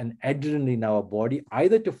corticosteroids and adrenaline in our body,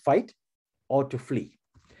 either to fight or to flee.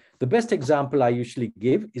 The best example I usually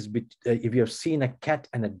give is if you have seen a cat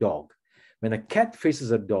and a dog. When a cat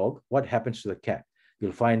faces a dog, what happens to the cat?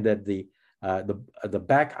 You'll find that the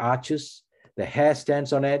back arches, the hair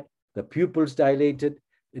stands on it, the pupils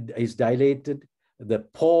is dilated, the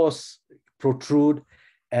paws protrude,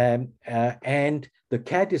 and the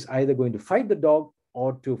cat is either going to fight the dog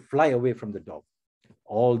or to fly away from the dog.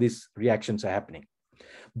 All these reactions are happening.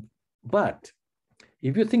 But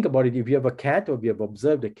if you think about it, if you have a cat or if you have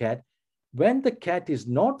observed a cat, when the cat is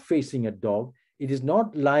not facing a dog, it is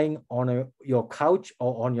not lying on your couch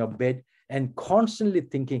or on your bed and constantly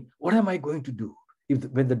thinking, what am I going to do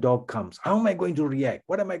when the dog comes? How am I going to react?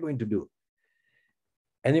 What am I going to do?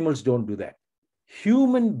 Animals don't do that.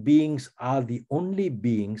 Human beings are the only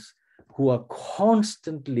beings who are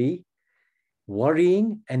constantly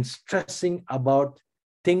worrying and stressing about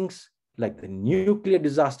things like the nuclear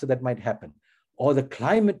disaster that might happen, or the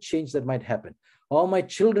climate change that might happen, or my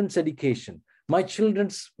children's education, my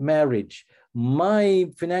children's marriage, my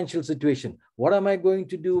financial situation. What am I going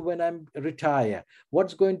to do when I'm retire?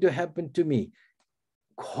 What's going to happen to me?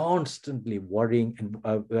 Constantly worrying,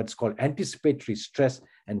 and that's called anticipatory stress.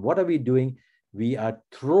 And what are we doing? We are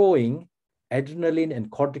throwing adrenaline and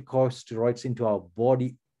corticosteroids into our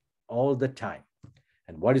body all the time.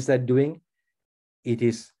 And what is that doing? It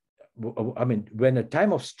is, I mean, when a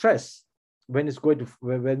time of stress, when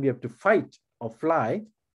we have to fight or fly,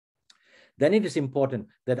 then it is important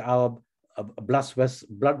that our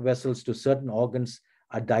blood vessels to certain organs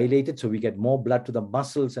are dilated, so we get more blood to the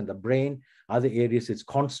muscles and the brain. Other areas, it's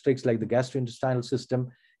constricts like the gastrointestinal system.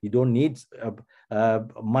 You don't need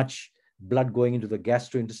much blood going into the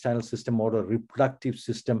gastrointestinal system or the reproductive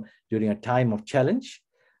system during a time of challenge.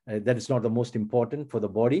 That is not the most important for the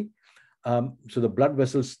body. So the blood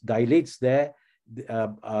vessels dilates there.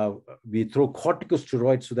 We throw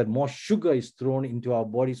corticosteroids so that more sugar is thrown into our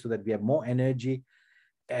body so that we have more energy,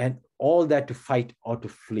 and all that to fight or to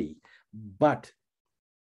flee. But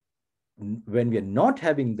when we are not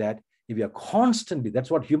having that, if we are constantly,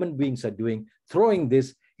 that's what human beings are doing, throwing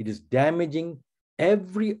this, it is damaging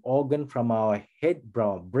every organ from our head,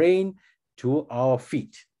 our brain to our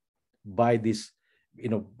feet by this,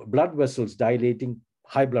 blood vessels dilating,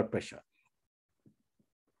 high blood pressure.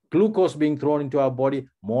 Glucose being thrown into our body,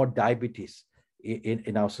 more diabetes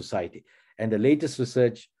in our society. And the latest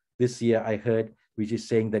research this year I heard, which is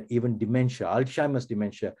saying that even dementia, Alzheimer's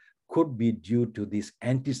dementia, could be due to this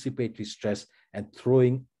anticipatory stress and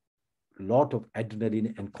throwing a lot of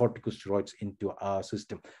adrenaline and corticosteroids into our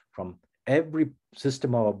system. From every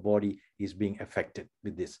system of our body is being affected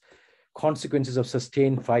with this. Consequences of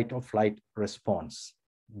sustained fight or flight response.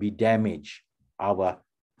 We damage our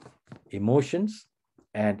emotions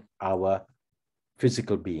and our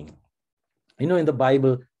physical being. In the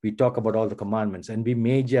Bible, we talk about all the commandments, and we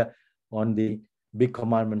major on the big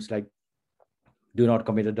commandments like do not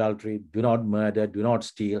commit adultery, do not murder, do not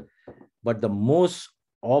steal. But the most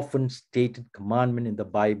often stated commandment in the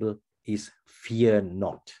Bible is fear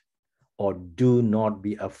not, or do not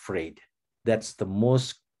be afraid. That's the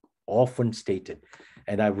most often stated.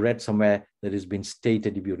 And I've read somewhere that has been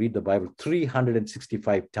stated, if you read the Bible,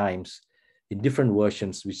 365 times in different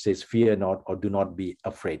versions, which says fear not or do not be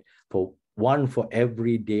afraid, for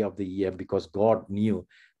every day of the year, because God knew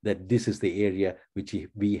that this is the area which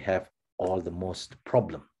we have all the most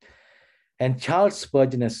problem. And Charles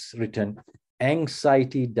Spurgeon has written,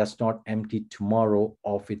 anxiety does not empty tomorrow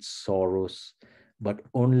of its sorrows, but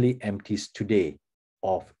only empties today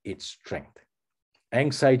of its strength.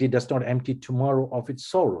 Anxiety does not empty tomorrow of its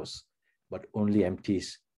sorrows, but only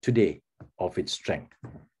empties today of its strength.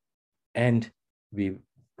 And we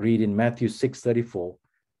read in Matthew 6:34,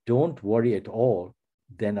 don't worry at all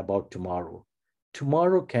then about tomorrow.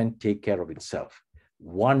 Tomorrow can take care of itself.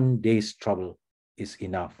 One day's trouble is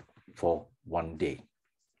enough for one day.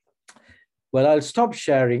 Well, I'll stop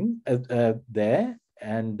sharing there.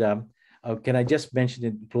 And can I just mention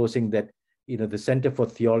in closing that, the Center for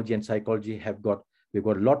Theology and Psychology we've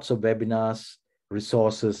got lots of webinars,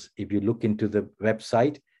 resources. If you look into the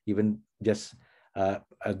website, even just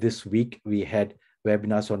this week, we had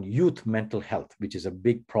webinars on youth mental health, which is a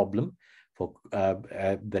big problem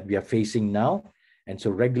that we are facing now. And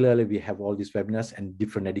so regularly we have all these webinars and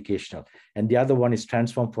different educational. And the other one is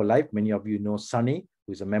Transform for Life. Many of you know Sunny,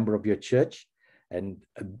 who is a member of your church, and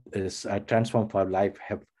Transform for Life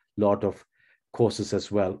have a lot of courses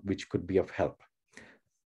as well, which could be of help.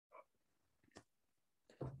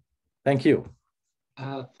 Thank you.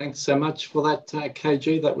 Thanks so much for that,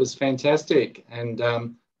 KG. That was fantastic. And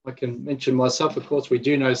I can mention myself, of course, we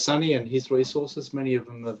do know Sunny and his resources. Many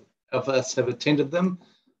of us have attended them.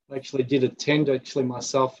 I actually did attend,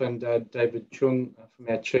 myself and David Chung from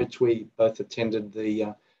our church, we both attended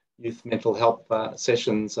the youth mental health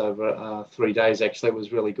sessions over 3 days. Actually, it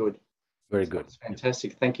was really good. Very good. So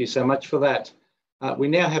fantastic. Thank you so much for that. We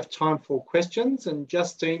now have time for questions. And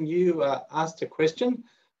Justine, you asked a question.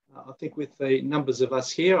 I think with the numbers of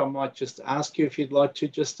us here, I might just ask you if you'd like to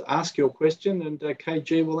just ask your question, and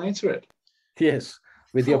KG will answer it. Yes.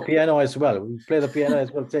 With your piano as well. We play the piano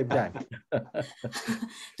as well at the same time.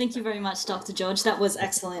 Thank you very much, Dr. George. That was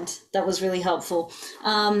excellent. That was really helpful.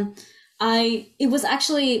 It was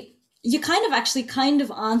actually, you kind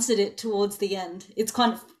of answered it towards the end. It's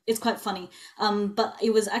quite funny. But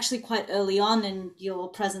it was actually quite early on in your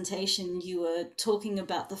presentation. You were talking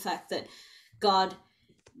about the fact that God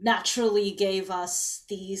naturally gave us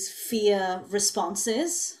these fear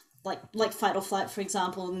responses, like fight or flight, for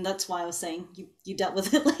example, and that's why I was saying you dealt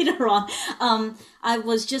with it later on. I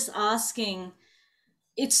was just asking,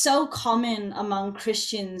 it's so common among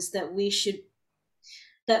Christians that we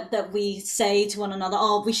say to one another,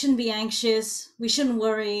 oh, we shouldn't be anxious, we shouldn't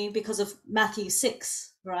worry because of Matthew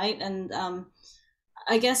 6, right? And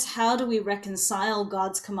I guess, how do we reconcile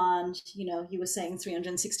God's command? You were saying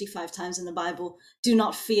 365 times in the Bible, do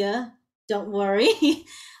not fear, don't worry.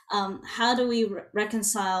 How do we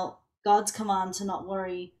reconcile God's command to not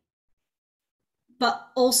worry, but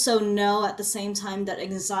also know at the same time that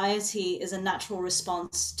anxiety is a natural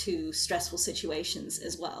response to stressful situations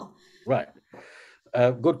as well? Right.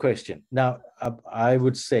 Good question. Now, I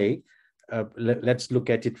would say, let's look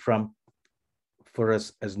at it for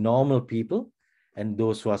us as normal people and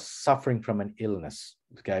those who are suffering from an illness.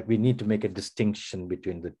 Okay, we need to make a distinction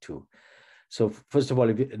between the two. So first of all,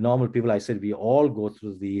 if normal people, I said, we all go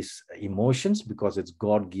through these emotions because it's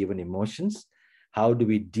God-given emotions. How do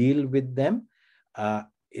we deal with them?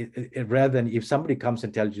 Rather than if somebody comes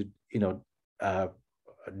and tells you,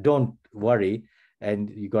 don't worry, and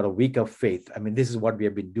you got a week of faith. I mean, this is what we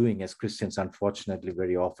have been doing as Christians, unfortunately,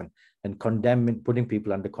 very often, and putting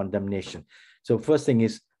people under condemnation. So first thing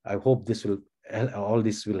is, I hope all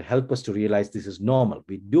this will help us to realize this is normal.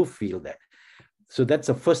 We do feel that. So that's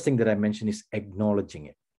the first thing that I mentioned, is acknowledging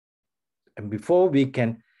it. And before we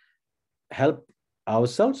can help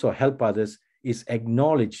ourselves or help others, is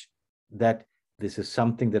acknowledge that this is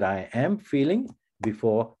something that I am feeling,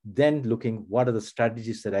 before then looking what are the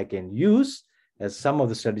strategies that I can use, as some of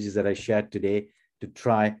the strategies that I shared today, to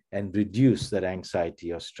try and reduce that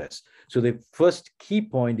anxiety or stress. So the first key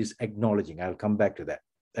point is acknowledging. I'll come back to that.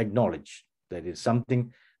 Acknowledge that it's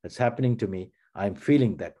something that's happening to me. I'm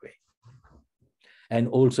feeling that way. And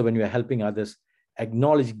also when you're helping others,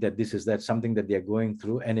 acknowledging that that's something that they're going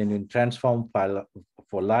through. And in Transform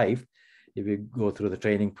for Life, if you go through the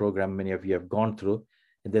training program, many of you have gone through,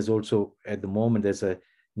 and there's also, at the moment, there's a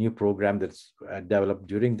new program that's developed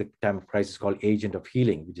during the time of crisis called Agent of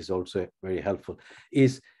Healing, which is also very helpful.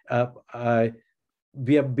 We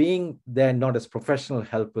are being there not as professional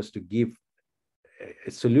helpers to give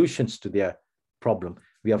solutions to their problem.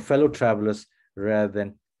 We are fellow travelers rather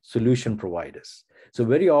than solution providers. So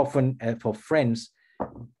very often for friends,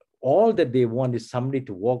 all that they want is somebody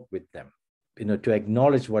to walk with them, to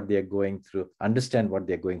acknowledge what they're going through, understand what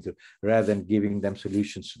they're going through, rather than giving them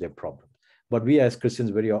solutions to their problem. But we as Christians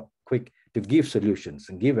very quick to give solutions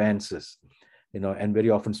and give answers, and very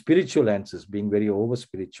often spiritual answers, being very over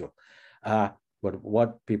spiritual. But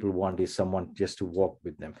what people want is someone just to walk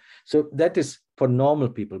with them. So that is for normal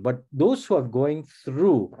people. But those who are going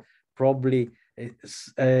through, probably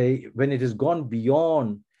when it has gone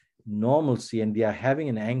beyond normalcy and they are having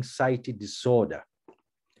an anxiety disorder,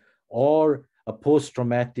 or a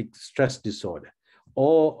post-traumatic stress disorder,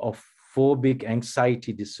 or a phobic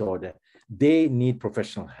anxiety disorder, they need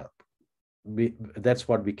professional help. That's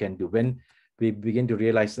what we can do. When we begin to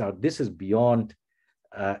realize now this is beyond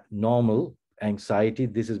normal anxiety,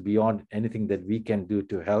 this is beyond anything that we can do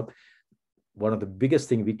to help, one of the biggest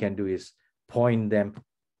things we can do is point them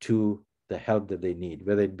to the help that they need,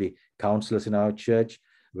 whether it be counselors in our church,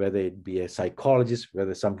 whether it be a psychologist,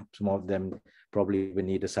 whether some of them probably even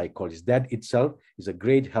need a psychologist. That itself is a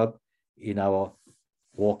great help in our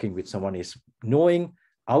walking with someone, is knowing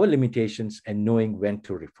our limitations and knowing when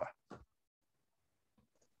to refer.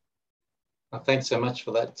 Thanks so much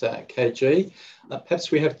for that, KG.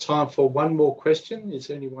 Perhaps we have time for one more question. Is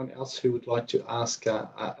there anyone else who would like to ask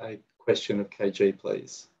a question of KG,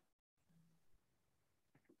 please?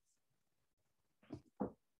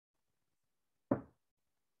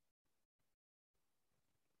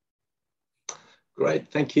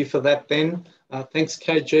 Great, thank you for that, Ben. Thanks,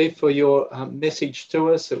 KG, for your message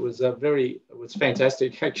to us. It was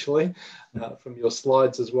fantastic, actually, from your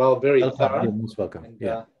slides as well. Very thorough. You're most welcome. And,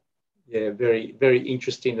 yeah, very, very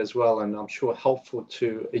interesting as well, and I'm sure helpful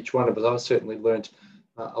to each one of us. I've certainly learned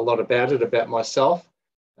a lot about myself.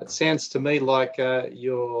 It sounds to me like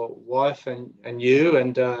your wife and you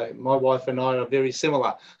and my wife and I are very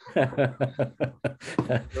similar.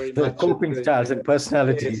 Very the coping styles and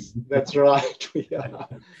personalities. Yes, that's right. We are.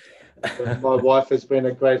 My wife has been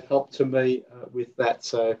a great help to me with that.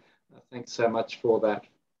 So thanks so much for that.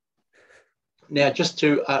 Now, just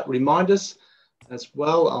to remind us as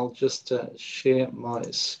well, I'll just share my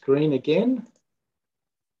screen again.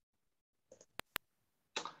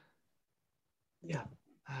 Yeah.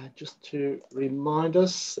 Just to remind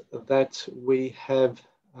us that we have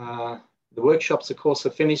the workshops, of course, are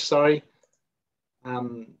finished. Sorry.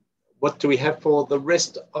 What do we have for the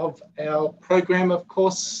rest of our program? Of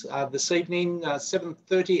course, this evening,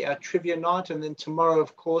 7:30, our trivia night, and then tomorrow,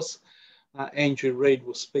 of course, Andrew Reid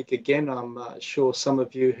will speak again. I'm sure some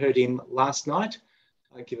of you heard him last night.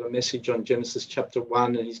 I give a message on Genesis chapter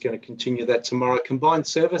 1, and he's going to continue that tomorrow. Combined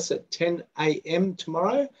service at 10 a.m.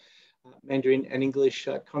 tomorrow. Mandarin and English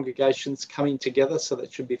congregations coming together, so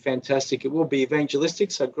that should be fantastic. It will be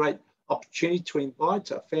evangelistic, so great opportunity to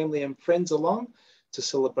invite family and friends along to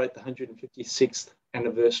celebrate the 156th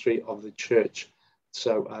anniversary of the church.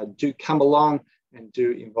 So do come along and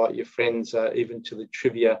do invite your friends even to the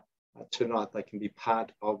trivia tonight. They can be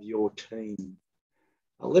part of your team.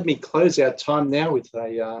 Let me close our time now with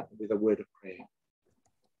a word of prayer.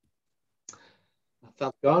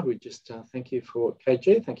 Father God, we just thank you for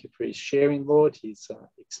KG. Thank you for his sharing, Lord, his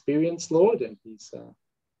experience, Lord, and his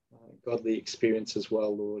godly experience as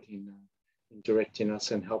well, Lord, in directing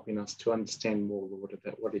us and helping us to understand more, Lord,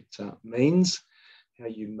 about what it means, how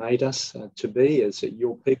you made us to be as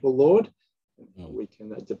your people, Lord. We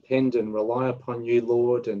can depend and rely upon you,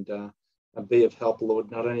 Lord, and be of help,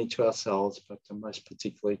 Lord, not only to ourselves, but most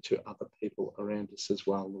particularly to other people around us as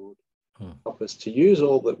well, Lord. Help us to use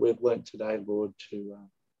all that we've learned today, Lord,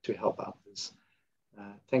 to help others.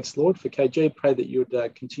 Thanks, Lord, for KG. Pray that you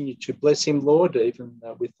would continue to bless him, Lord, even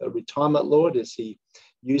with retirement, Lord, as he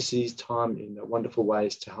uses his time in wonderful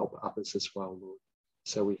ways to help others as well, Lord.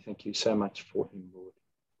 So we thank you so much for him, Lord.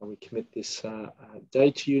 And we commit this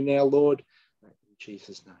day to you now, Lord, in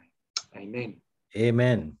Jesus' name. Amen.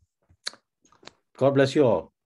 Amen. God bless you all.